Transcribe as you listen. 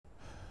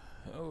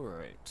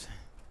Alright.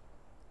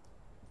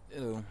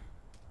 Hello.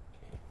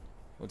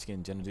 Once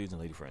again, gentle dudes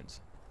and lady friends.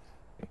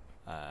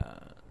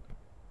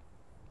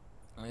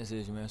 This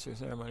is your Master of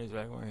Ceremonies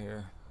back over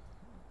here.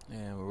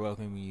 And we're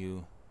welcoming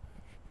you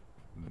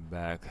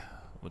back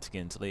once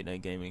again to late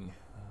night gaming.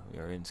 We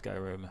are in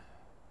Skyrim.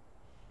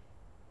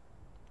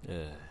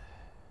 Yeah,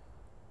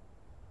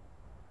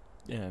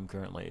 I'm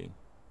currently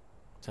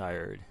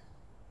tired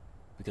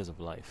because of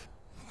life.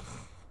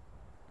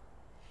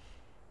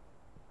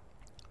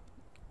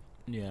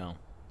 Yeah,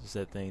 it's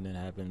that thing that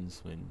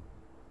happens when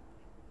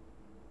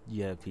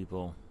you have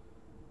people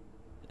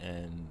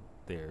and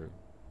their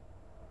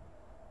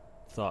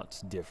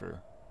thoughts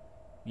differ,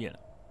 you know.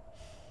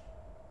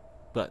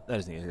 But that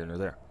is neither here nor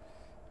there.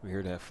 We're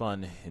here to have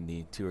fun in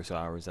the 2 or so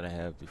hours that I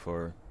have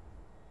before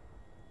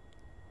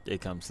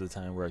it comes to the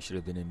time where I should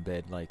have been in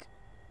bed like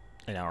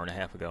an hour and a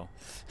half ago.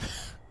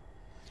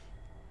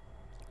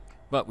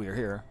 But we are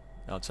here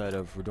outside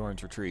of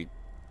Redoran's retreat.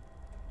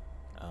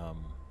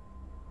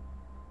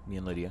 Me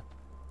and Lydia.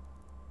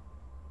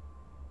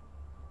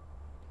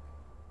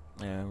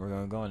 And we're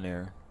going to go in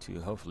there to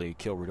hopefully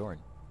kill Redoran.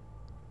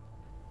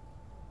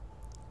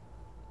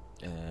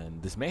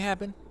 And this may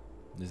happen.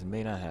 This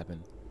may not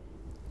happen.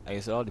 I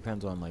guess it all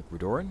depends on like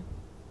Redoran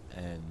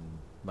and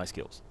my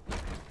skills.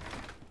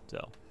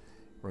 So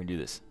we're gonna do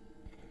this.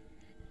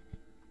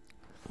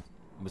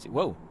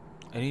 Whoa!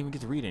 I didn't even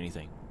get to read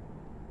anything.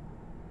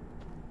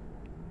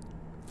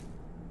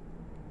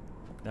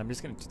 Now I'm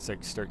just gonna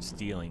start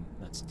stealing.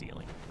 Not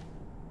stealing.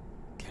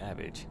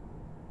 Cabbage.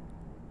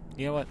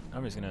 You know what?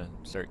 I'm just gonna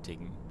start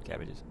taking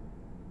cabbages.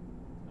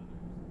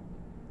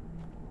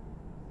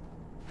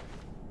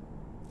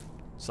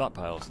 Salt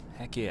piles.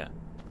 Heck yeah.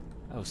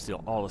 I will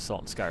steal all the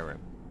salt in Skyrim.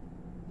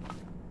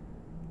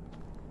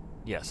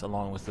 Yes,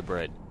 along with the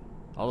bread.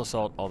 All the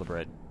salt, all the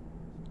bread.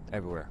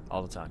 Everywhere,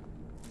 all the time.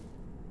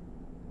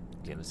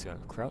 Okay, let's go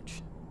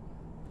crouch.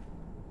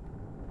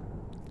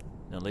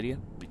 Now, Lydia,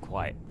 be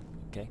quiet,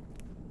 okay?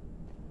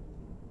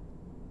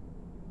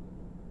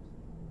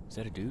 Is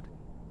that a dude?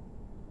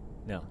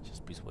 No, it's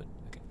just a piece of wood.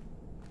 Okay.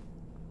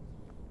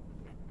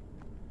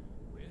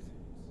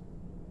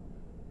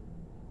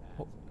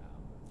 Oh,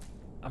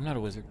 I'm not a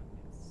wizard.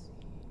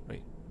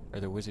 Wait, are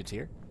there wizards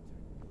here?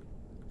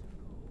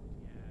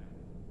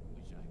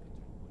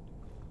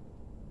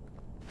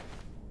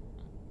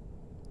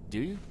 Do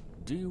you?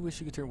 Do you wish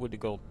you could turn wood to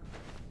gold?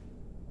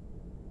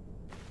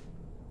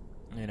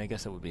 And I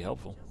guess that would be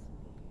helpful.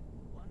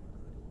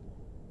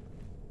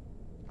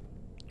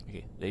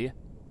 Okay, Lydia.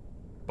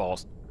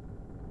 Balls.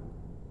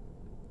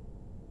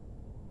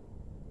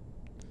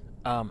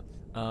 A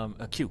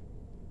Q.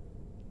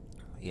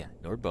 Yeah,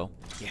 Nord bow.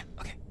 Yeah,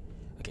 okay.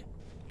 Okay,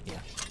 yeah.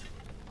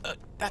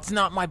 That's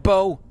not my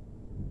bow!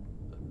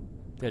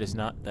 That is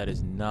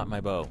not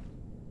my bow.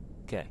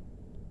 Okay.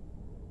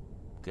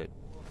 Good.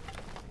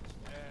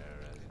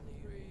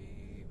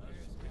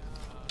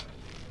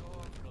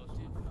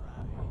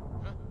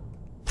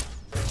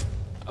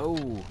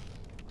 Oh.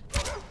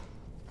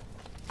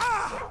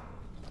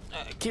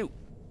 Q.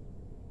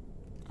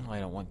 Oh, I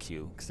don't want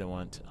Q because I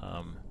want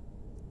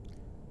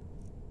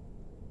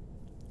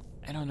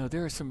I don't know.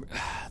 There are some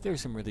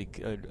really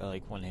good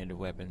like one-handed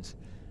weapons,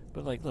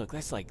 but like look,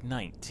 that's like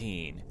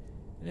 19,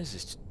 and this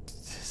is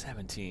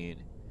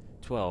 17,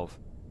 12.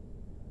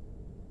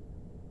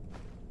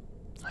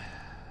 You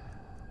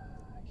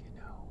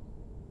know,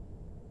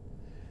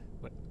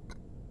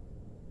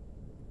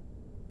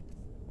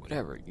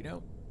 whatever. You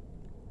know.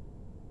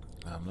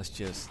 Let's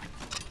just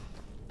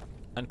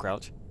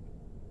uncrouch.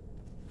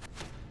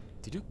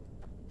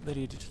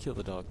 Lydia, did you kill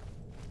the dog?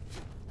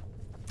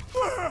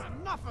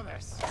 Enough of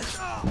this!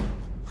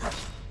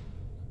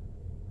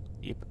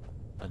 Yep,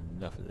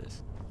 enough of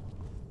this.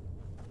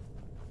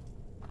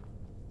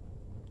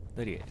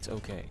 Lydia, it's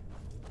okay.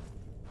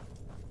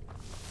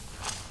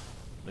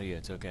 Lydia,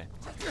 it's okay.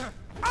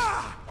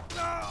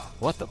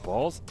 What the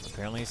balls?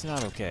 Apparently it's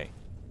not okay.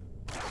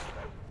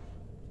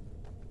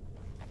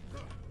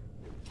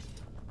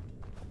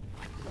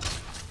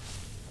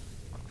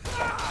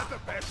 That's the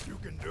best you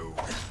can do.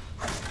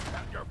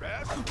 At your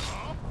best,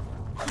 huh?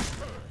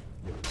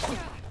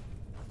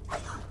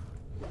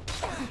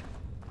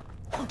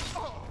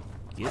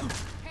 Get him.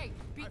 Hey,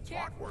 be I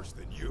careful. fought worse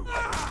than you.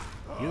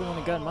 You're the one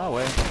that got in my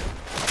way.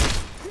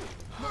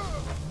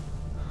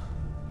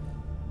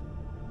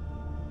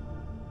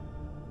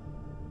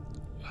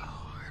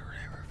 Oh, I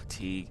remember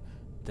fatigue.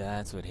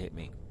 That's what hit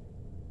me.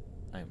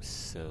 I'm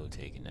so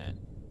taking that.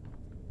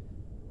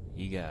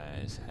 You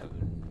guys have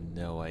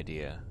no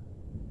idea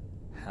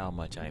how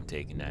much I am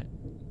taking that.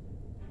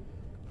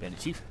 Bandit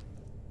Chief.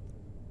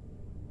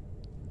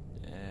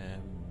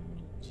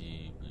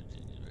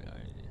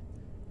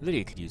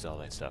 Lydia could use all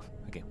that stuff.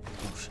 Okay.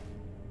 Oops.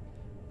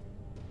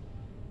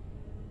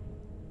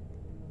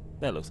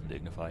 That looks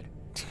undignified.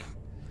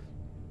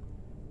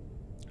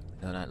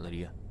 No, not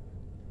Lydia.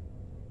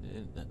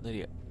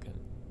 Lydia.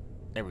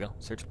 There we go.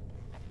 Search.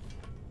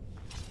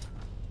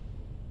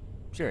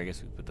 Sure, I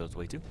guess we put those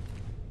away too.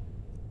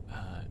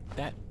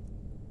 That.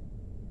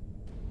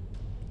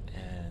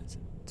 And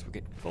So we're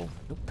getting full.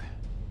 Nope.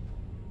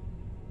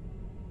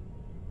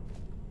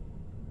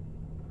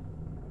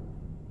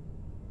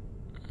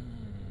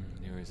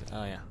 There is.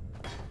 Oh yeah.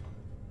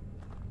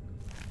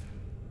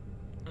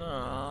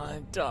 Oh,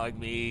 dog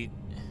meat.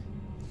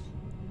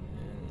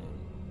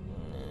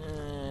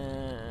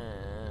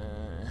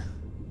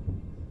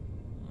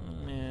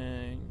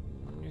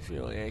 You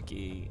feel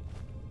icky.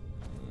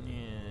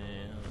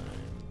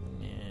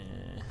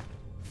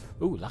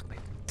 Ooh, lockpick.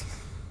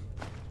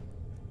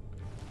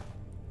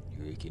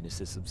 Your ickiness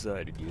has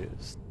subsided,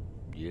 yes.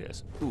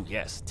 Yes. Ooh,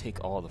 yes.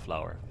 Take all the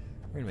flour.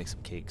 We're gonna make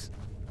some cakes.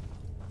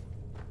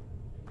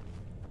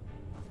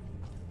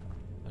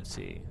 Let's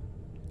see.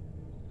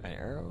 An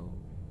arrow?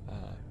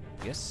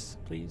 Yes,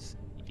 please.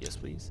 Yes,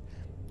 please.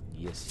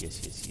 Yes,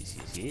 yes, yes, yes,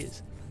 yes,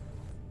 yes.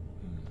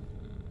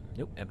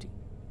 Nope, empty.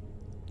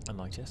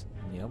 Unlock chest.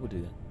 Yeah, we'll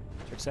do that.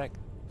 Check sack.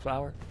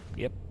 Flour.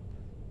 Yep.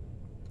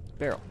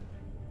 Barrel.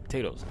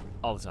 Potatoes.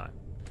 All the time.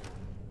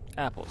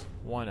 Apples.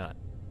 Why not?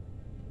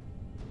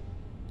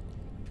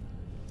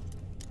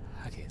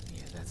 Okay,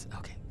 yeah, that's...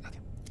 Okay, okay.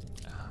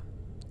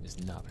 It's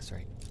novice,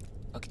 right?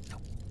 Okay,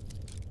 no.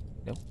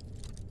 No.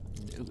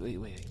 Wait, wait,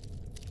 wait.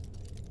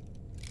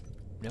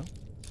 No.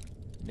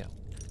 No.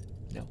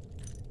 No.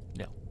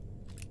 No.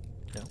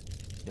 No.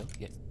 No.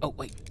 Yeah. Oh,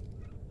 wait.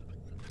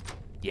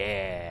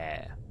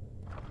 Yeah.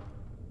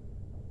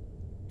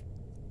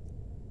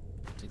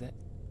 See that?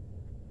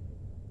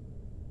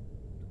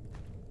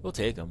 We'll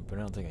take them, but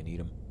I don't think I need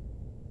them.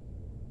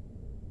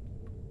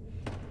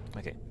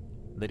 Okay.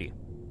 Lydia.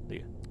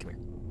 Lydia, come here.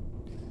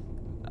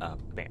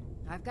 Bam.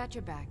 I've got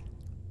your back.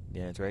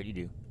 Yeah, that's right, you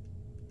do.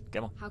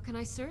 Come on. How can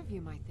I serve you,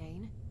 my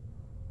Thane?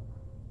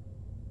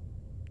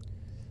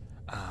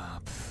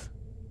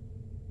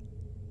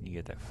 You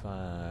get that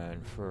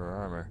fine fur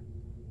armor.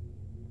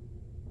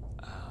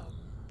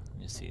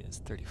 Let's see, it's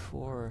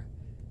 34.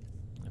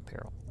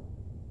 Apparel.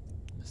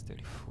 That's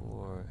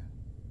 34.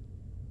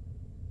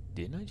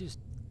 Didn't I just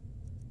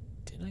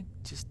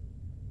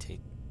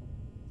take...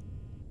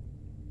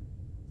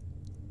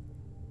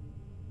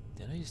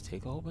 Didn't I just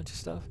take a whole bunch of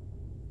stuff?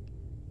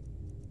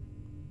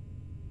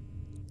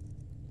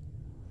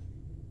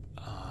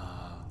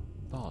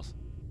 Balls.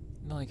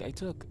 No, like, I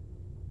took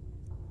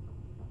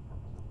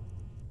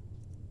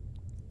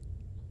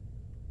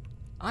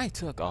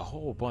a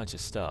whole bunch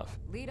of stuff.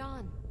 Lead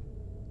on.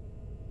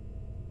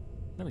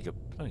 Let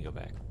me go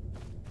back.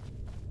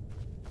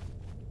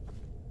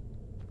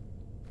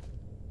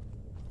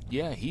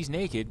 Yeah, he's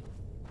naked.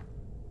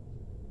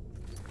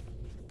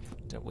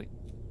 No, wait.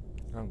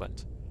 Wrong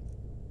buttons.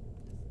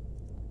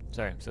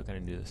 Sorry, I'm still gonna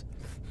do this.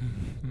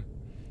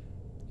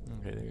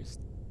 Okay,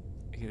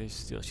 there's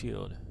steel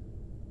shield.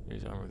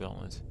 There's armor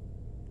gauntlets.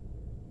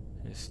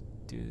 There's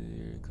steel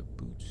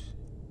boots.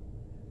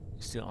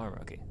 Steel armor,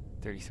 okay.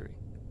 33.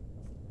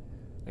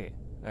 Okay,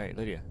 alright,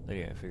 Lydia,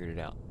 I figured it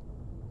out.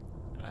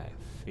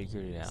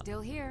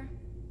 Still here.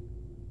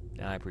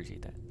 I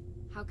appreciate that.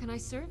 How can I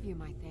serve you,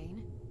 my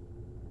Thane?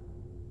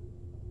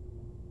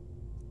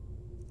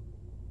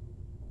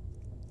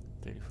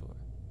 34.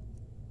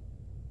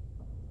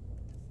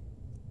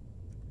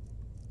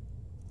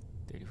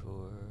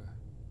 34.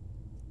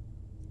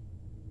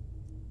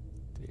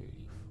 34.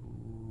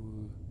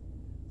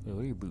 Wait,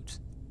 what are your boots?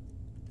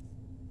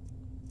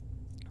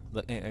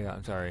 Look,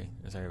 I'm sorry.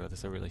 I'm sorry about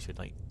this. I really should,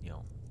 like,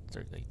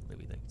 start, like,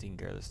 maybe, like, taking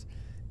care of this,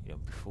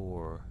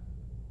 before,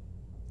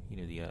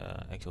 the,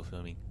 actual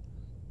filming.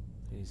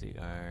 Is the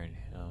iron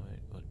helmet.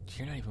 Well,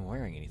 you're not even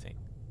wearing anything.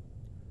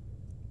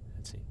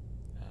 Let's see.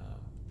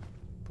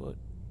 Put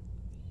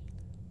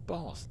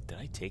balls. Did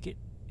I take it?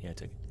 Yeah, I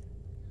took it.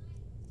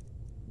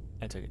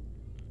 I took it.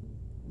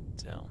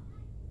 So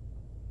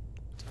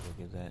we'll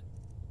give that.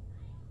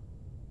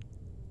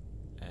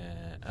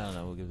 I don't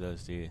know. We'll give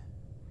those to you.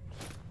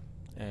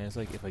 And it's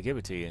like, if I give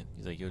it to you,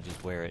 he's like, you'll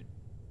just wear it.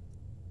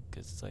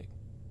 Because it's like...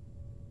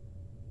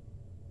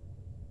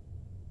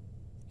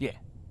 Yeah.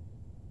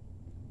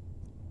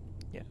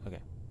 Yeah, okay.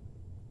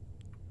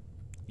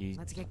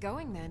 Let's get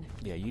going then.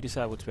 Yeah, you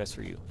decide what's best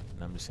for you.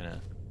 And I'm just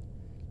gonna...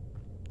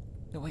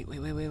 No, wait.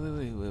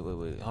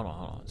 Hold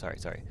on.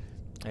 Sorry.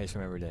 I just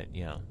remembered that,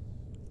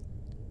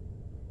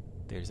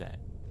 there's that.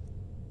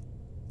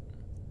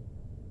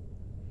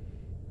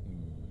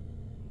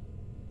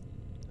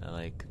 I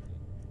like...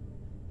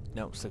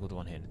 No, stick with the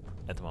one hand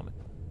at the moment.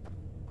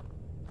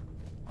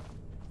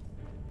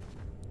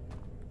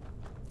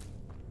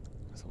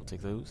 So we'll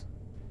take those.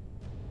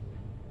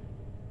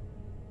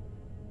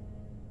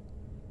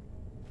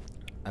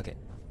 Okay.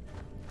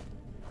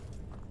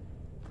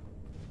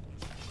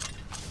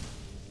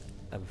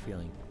 I have a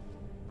feeling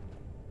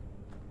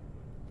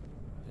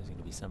there's going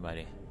to be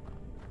somebody.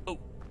 Oh!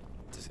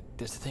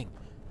 There's the thing.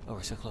 Oh,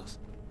 we're so close.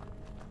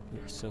 We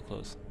are so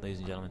close, ladies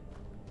and gentlemen.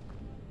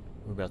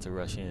 We're about to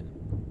rush in.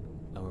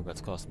 And we're about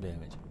to cause some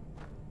damage.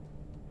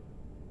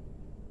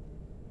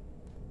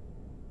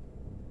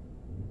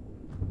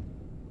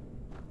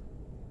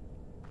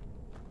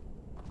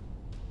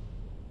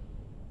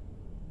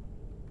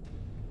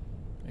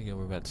 Again,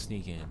 we're about to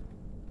sneak in.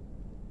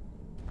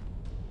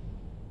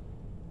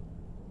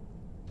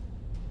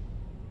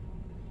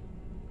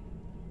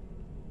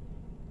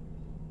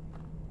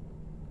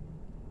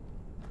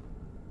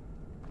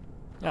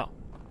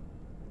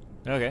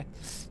 Okay.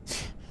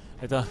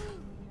 I thought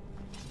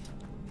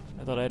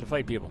I had to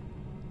fight people.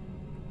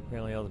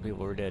 Apparently all the people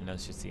were dead and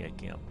that's just the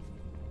camp.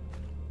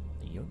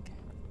 Yoink.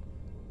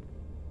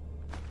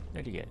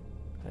 What'd you get?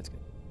 That's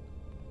good.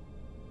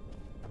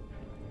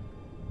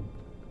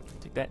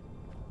 Take that.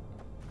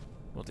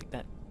 We'll take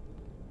that.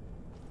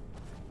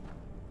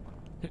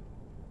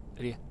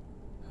 Lydia.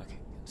 Okay,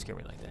 don't scare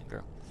me like that,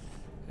 girl.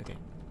 Okay.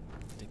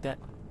 Take that.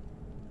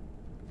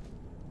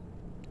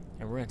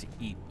 And we're going to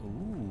eat.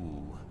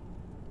 Ooh.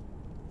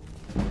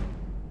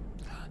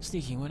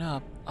 Sneaking went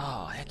up.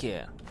 Oh, heck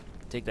yeah.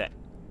 Take that.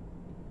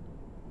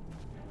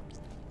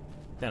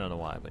 I don't know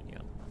why, but you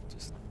know,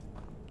 just.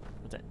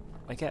 What's that?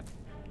 My cap.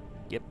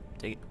 Yep,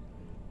 take it.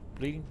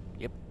 Bleeding?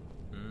 Yep.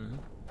 Mm-hmm.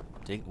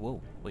 Take it.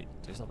 Whoa, wait,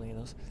 is there something in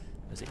those?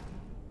 Let's see.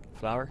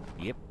 Flour?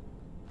 Yep.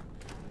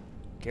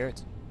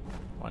 Carrots?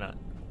 Why not?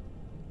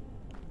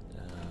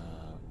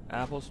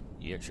 Apples?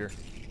 Yeah, sure.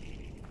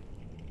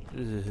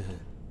 Ugh.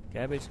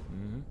 Cabbage?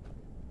 Mm-hmm.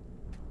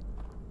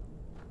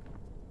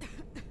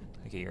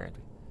 Okay, you're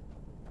happy.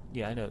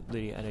 Yeah, I know,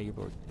 Lydia, I know you're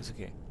bored. It's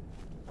okay.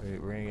 We're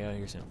gonna get out of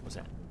here soon. What's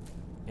that?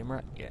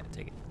 Nimrod? Yeah,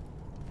 take it.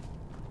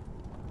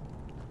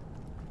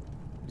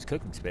 It's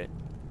cooking spit.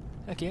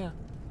 Heck yeah.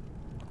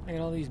 I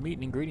got all these meat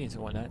and ingredients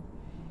and whatnot.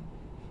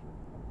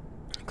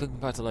 Cooking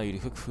pots allow you to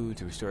cook food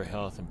to restore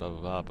health and blah blah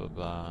blah blah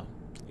blah.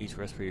 Each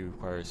recipe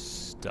requires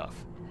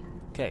stuff.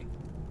 Okay,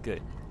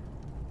 good.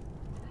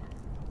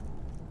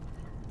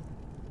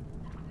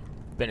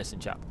 Venison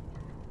chop.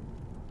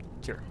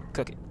 Sure,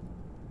 cook it.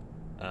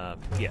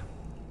 Yeah.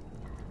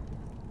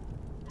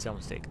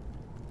 Salmon steak.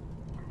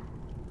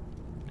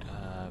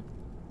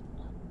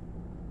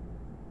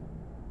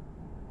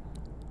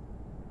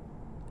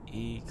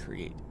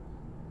 Create.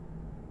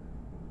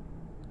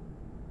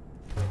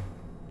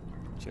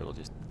 Sure, we'll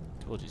just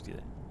do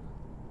that.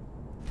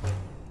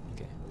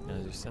 Okay. Now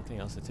there's something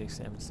else that takes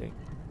salmon steak.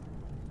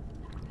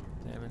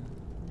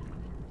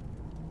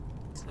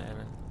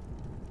 Salmon.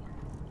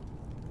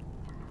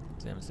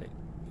 Salmon steak.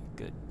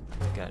 Good.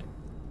 Got it.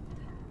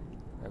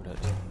 Rabbit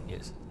hutch.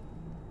 Yes.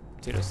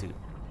 Potato soup.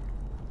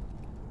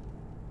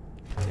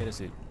 Potato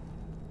soup.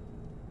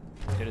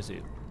 Potato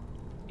soup.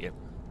 Yep.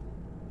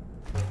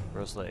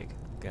 Roast leg.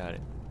 Got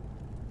it.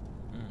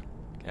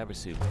 Cabbage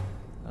soup.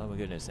 Oh my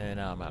goodness, and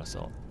now I'm out of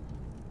salt.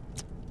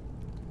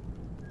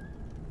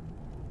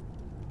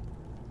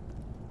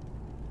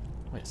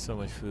 Wait, so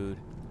much food.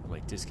 I'm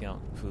like discount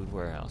food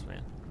warehouse,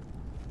 man.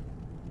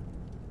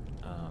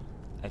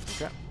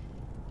 Extra trap.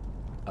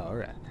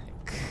 Alright.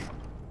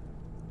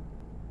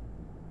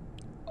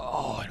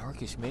 Oh, an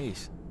orcish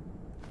mace.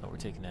 Oh, we're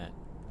taking that.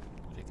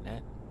 We're taking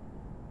that.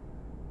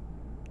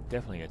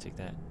 Definitely gotta take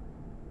that.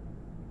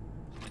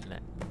 And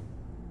that.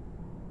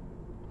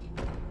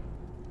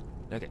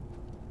 Okay.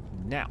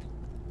 Now.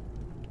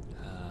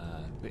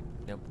 Wait.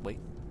 Nope. Wait.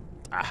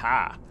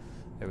 Aha!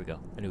 There we go.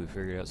 I knew we'd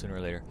figure it out sooner or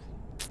later.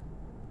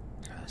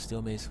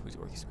 Steel mace. Where's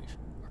orcish mace?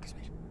 Orcish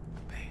mace.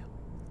 Bam.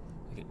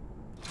 Okay.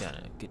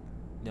 Get.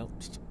 Nope.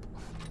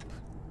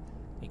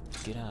 Hey,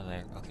 get out of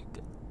there. Okay.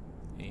 Good.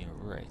 Yeah,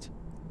 right.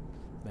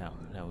 Now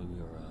we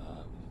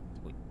were.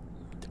 Wait.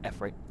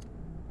 F right.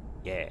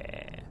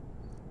 Yeah.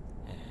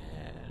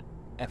 And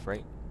F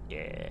right.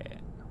 Yeah.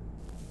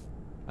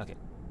 Okay.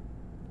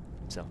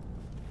 So.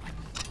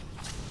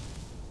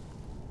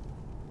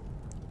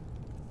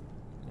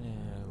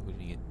 What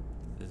did you get?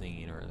 The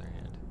thingy in her other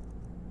hand.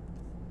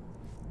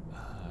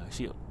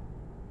 Shield.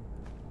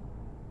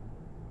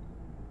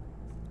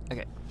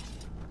 Okay.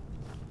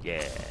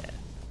 Yeah.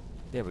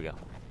 There we go.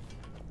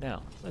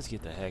 Now, let's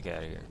get the heck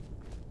out of here.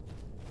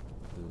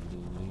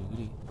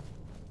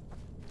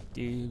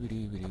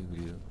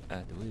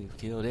 After we've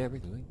killed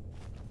everything.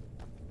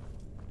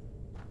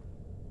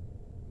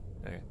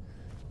 Okay.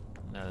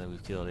 Now that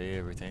we've killed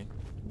everything,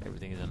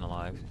 everything is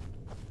unalive.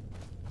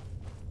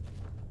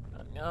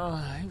 No,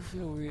 I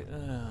feel weird.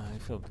 I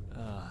feel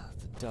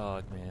the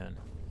dog, man.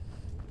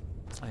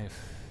 I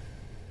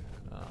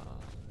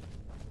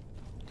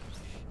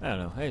don't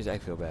know. I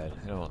feel bad.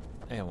 I don't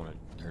want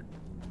to hurt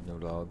no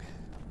dog.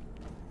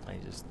 I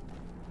just,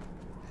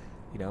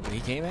 but he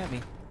came at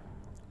me,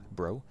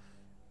 bro.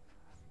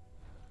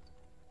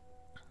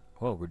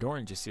 Whoa,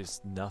 Redoran just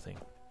is nothing.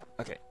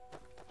 Okay.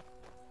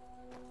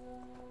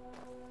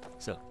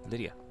 So,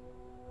 Lydia,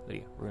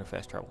 we're gonna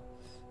fast travel.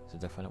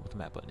 Since I find out what the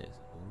map button is.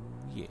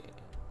 Oh yeah.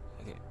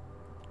 Okay.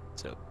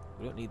 So,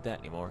 we don't need that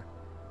anymore.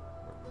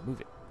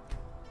 Remove it.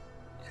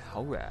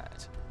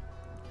 Alright.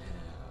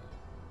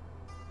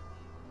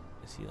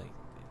 Is he like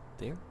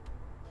there?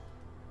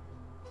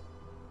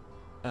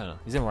 I don't know.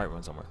 He's in the right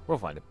one somewhere. We'll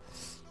find him.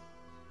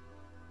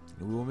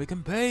 We will make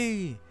him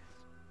pay.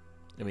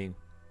 I mean,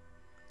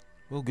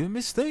 we'll give him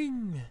his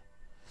thing.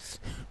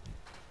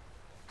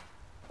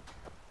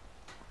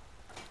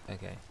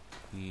 Okay.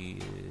 He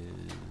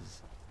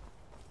is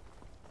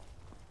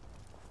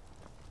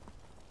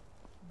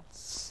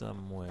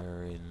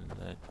somewhere in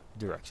that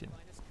direction.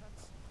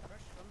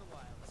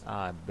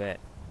 I bet.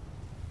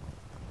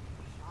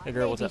 Hey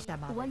girl, what's up?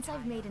 Once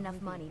I've made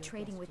enough money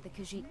trading with the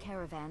Khajiit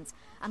caravans,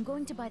 I'm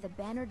going to buy the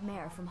bannered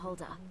mare from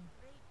Hulda.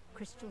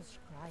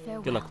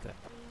 Farewell. Good luck with that.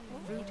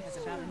 Fruit has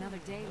about another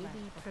day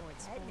left before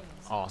it spoils.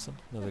 Awesome.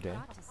 Another day.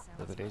 Got to sell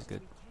Another as day's much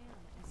good. as we can,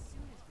 as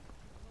soon as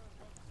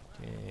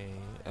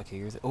Okay. Okay,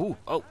 here's it.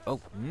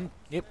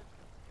 Yep.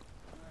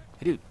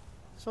 Hey, dude.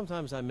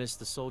 Sometimes I miss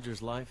the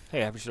soldier's life.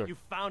 Hey, happy sword. You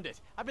found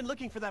it. I've been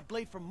looking for that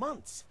blade for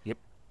months. Yep.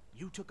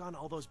 You took on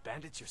all those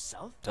bandits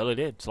yourself? Totally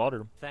did.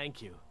 Slaughtered him.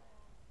 Thank you.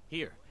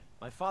 Here,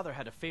 my father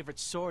had a favorite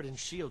sword and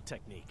shield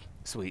technique.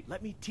 Sweet.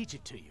 Let me teach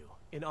it to you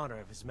in honor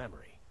of his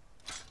memory.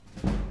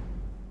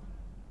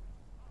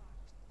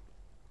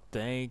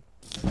 Thank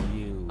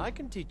you. I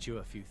can teach you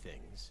a few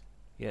things.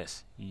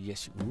 Yes.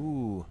 Yes.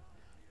 Ooh.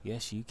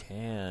 Yes, you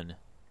can.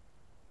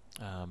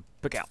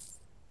 Pick out.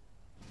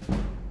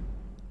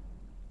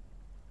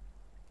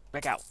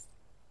 Back out.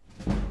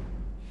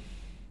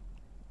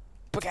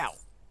 Pick out.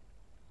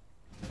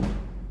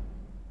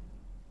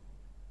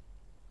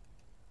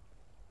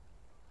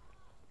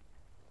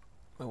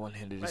 My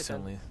one-handed is Right then.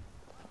 suddenly.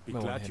 Be My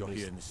glad one-handed you're is-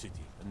 here in the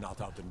city and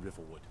not out in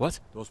Riverwood. What?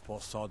 Those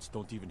poor sods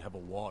don't even have a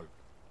wall.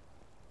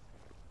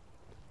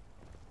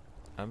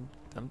 I'm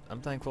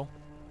thankful.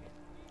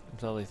 I'm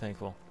totally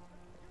thankful.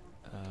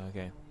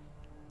 Okay.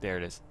 There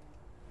it is.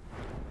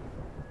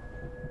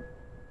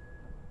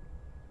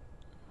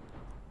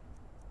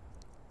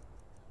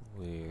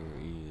 Where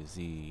is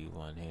the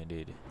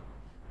one-handed?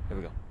 There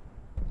we go.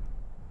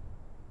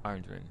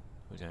 Armsman,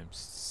 which I'm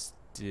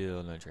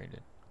still not trained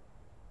in.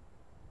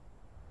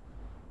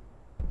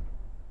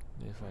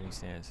 The fighting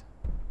stance.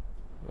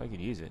 Oh, I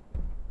could use it.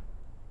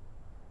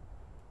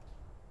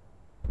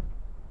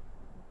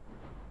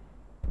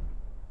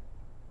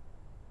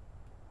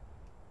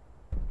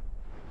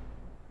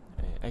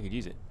 I could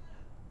use it.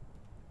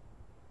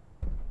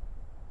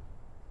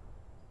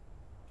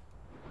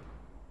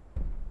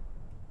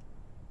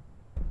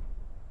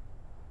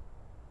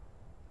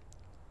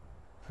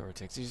 Power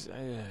textures, I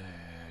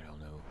don't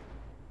know.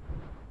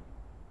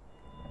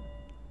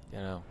 You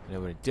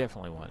know what I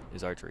definitely want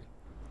is archery.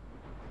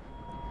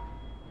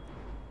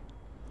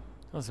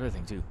 Oh, that's another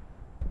thing too.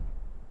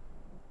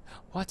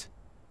 What?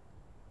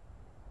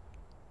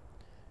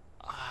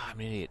 Ah, I'm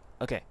an idiot.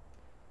 Okay.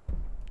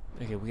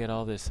 Okay, we got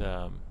all this,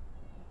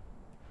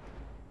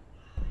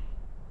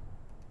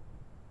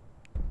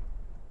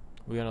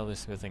 we got all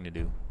this thing to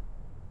do.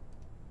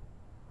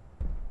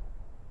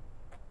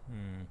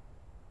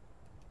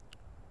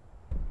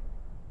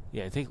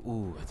 Yeah, I think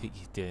you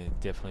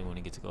definitely want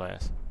to get to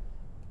glass.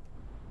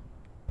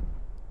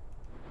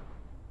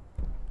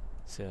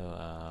 So,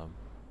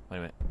 wait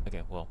a minute.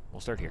 Okay, well,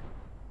 we'll start here.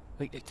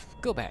 Wait,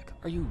 go back.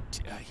 Are you...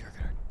 you're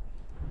good.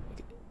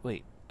 Okay,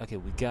 wait. Okay,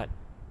 we got...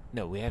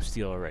 No, we have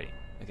steel already.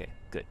 Okay,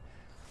 good.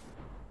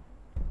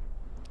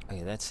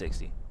 Okay, that's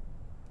 60.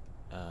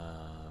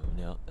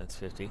 No, that's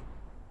 50.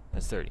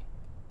 That's 30.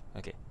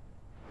 Okay.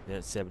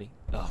 That's 70.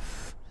 Oh,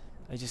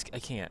 I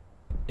can't.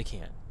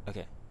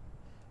 Okay.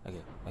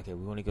 Okay,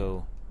 we want to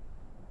go...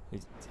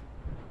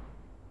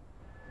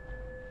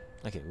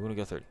 Okay, we want to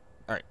go 30.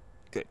 Alright,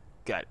 good.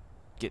 Got it.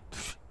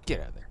 Get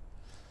out of there.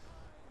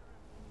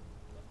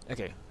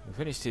 Okay, we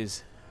finished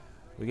his...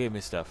 We gave him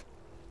his stuff.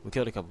 We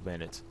killed a couple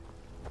bandits.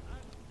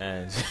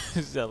 And...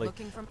 is that like...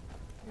 Looking for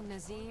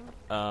Nazim?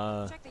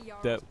 Check the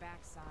yard's that...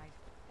 backside.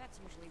 That's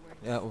usually where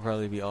That will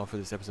probably be all for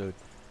this episode.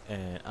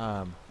 And,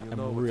 I'm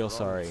real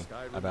sorry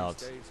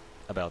about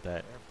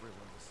that.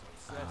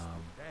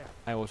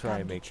 I will try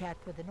and make... chat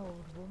with an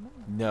old woman?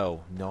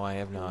 No, I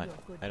have not.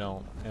 I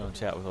don't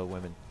chat with old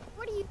women.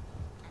 What are you?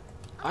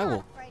 I I'm will...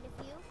 not afraid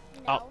of you.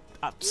 No.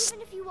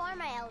 Even if you are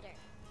my elder.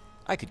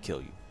 I could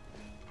kill you.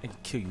 I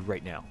could kill you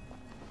right now.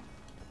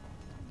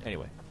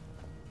 Anyway.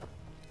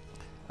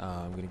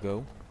 I'm gonna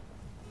go.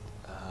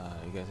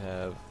 You guys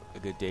have a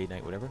good day,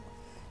 night, whatever.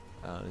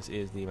 This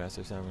is the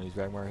Master of Ceremonies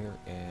Ragmar here,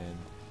 and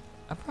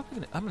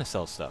I'm gonna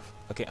sell stuff.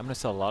 Okay, I'm gonna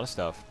sell a lot of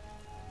stuff.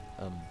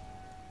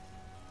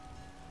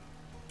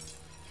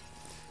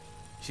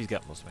 She's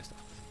got most of my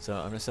stuff. So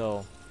I'm gonna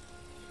sell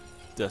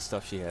the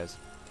stuff she has,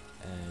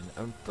 and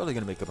I'm probably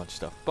gonna make a bunch of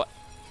stuff. But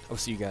I'll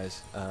see you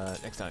guys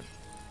next time.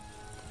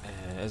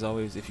 And as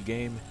always, if you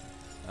game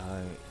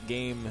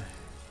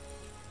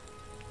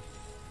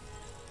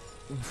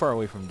far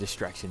away from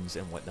distractions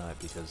and whatnot,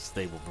 because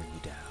they will bring you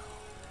down.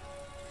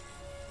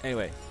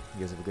 Anyway,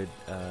 you guys have a good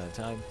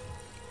time.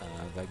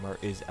 Vagmar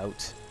is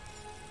out.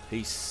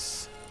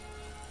 Peace.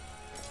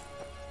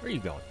 Where are you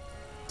going?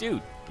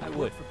 Dude, I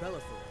would. For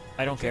Bellathor.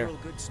 I don't care.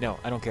 General Goodspeed. No,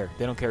 I don't care.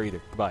 They don't care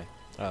either. Goodbye.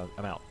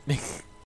 I'm out.